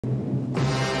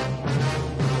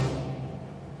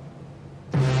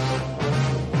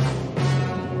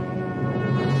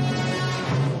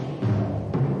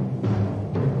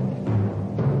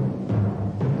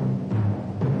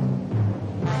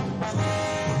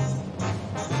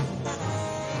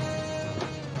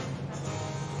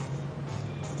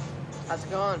How's it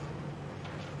going?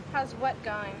 How's what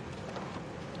going?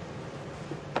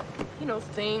 You know,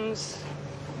 things,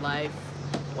 life,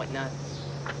 whatnot.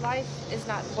 Life is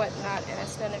not whatnot, and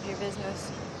it's none of your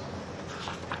business.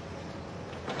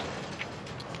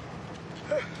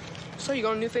 So you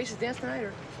going to New Faces dance tonight,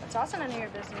 or? It's also none of your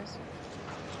business.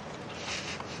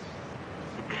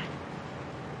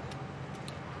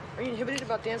 Are you inhibited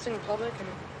about dancing in public? I mean,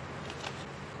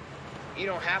 you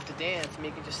don't have to dance. I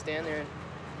mean, you can just stand there and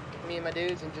me and my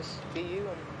dudes and just be you.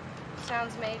 And...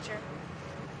 Sounds major.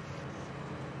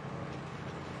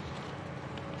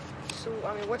 So,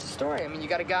 I mean, what's the story? I mean, you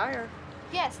got a guy, or?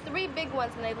 Yes, 3 big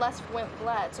ones, and they lust for wimp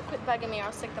blood, so quit bugging me or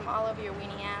I'll stick them all over your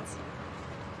weenie ass.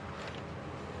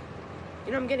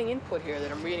 You know, I'm getting input here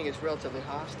that I'm reading is relatively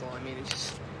hostile. I mean, it's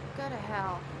just... Go to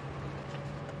hell.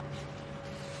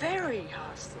 Very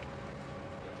hostile.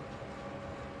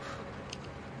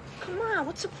 Come on,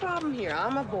 what's the problem here?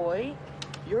 I'm a boy.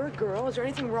 You're a girl. Is there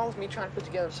anything wrong with me trying to put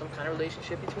together some kind of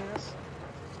relationship between us?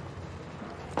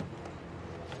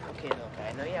 Okay, no, okay.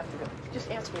 I know you have to go. Just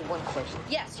answer me one question.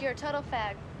 Yes, you're a total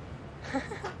fag.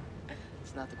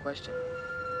 It's not the question.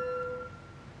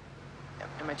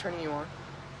 Am I turning you on?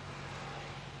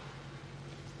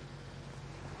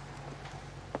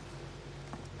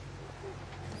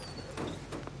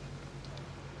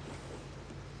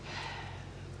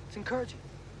 It's encouraging.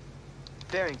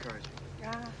 Very encouraging.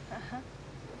 Uh-huh.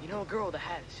 You know, a girl with a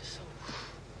hat is just so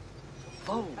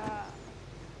vogue.